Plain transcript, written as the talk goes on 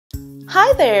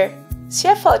Hi there!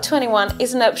 CFR21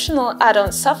 is an optional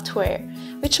add-on software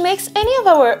which makes any of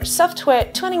our Software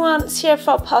 21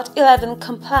 CFR Part 11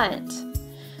 compliant.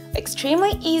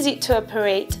 Extremely easy to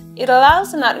operate, it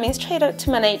allows an administrator to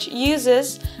manage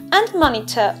users and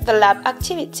monitor the lab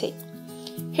activity.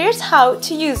 Here's how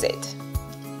to use it.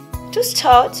 To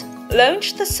start,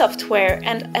 launch the software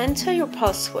and enter your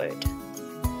password,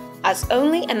 as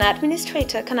only an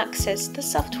administrator can access the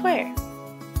software.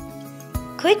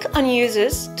 Click on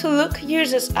Users to look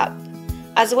users up,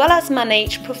 as well as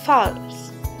manage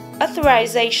profiles,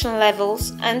 authorization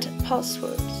levels, and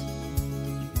passwords.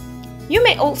 You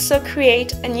may also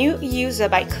create a new user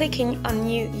by clicking on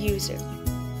New User.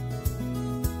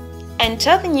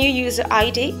 Enter the new user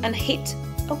ID and hit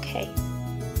OK.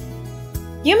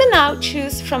 You may now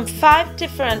choose from 5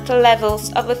 different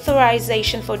levels of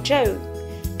authorization for Joe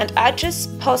and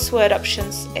adjust password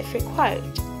options if required.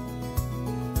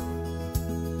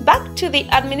 Back to the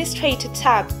Administrator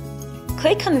tab,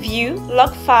 click on View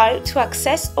Log File to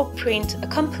access or print a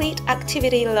complete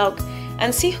activity log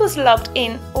and see who's logged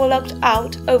in or logged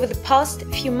out over the past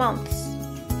few months.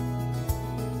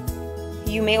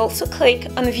 You may also click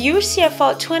on View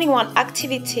CFR21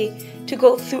 activity to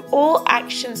go through all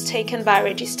actions taken by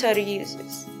registered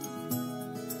users.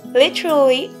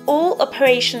 Literally, all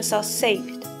operations are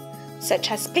saved, such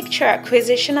as picture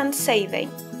acquisition and saving,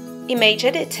 image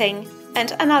editing,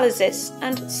 and analysis,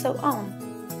 and so on.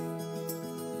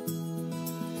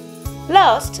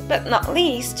 Last but not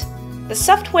least, the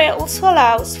software also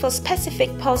allows for specific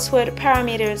password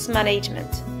parameters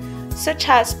management, such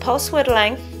as password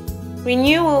length,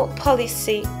 renewal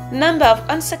policy, number of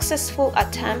unsuccessful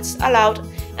attempts allowed,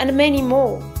 and many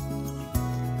more.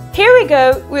 Here we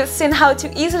go, we've seen how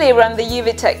to easily run the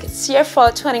UVTech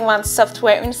CFR21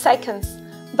 software in seconds.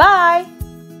 Bye!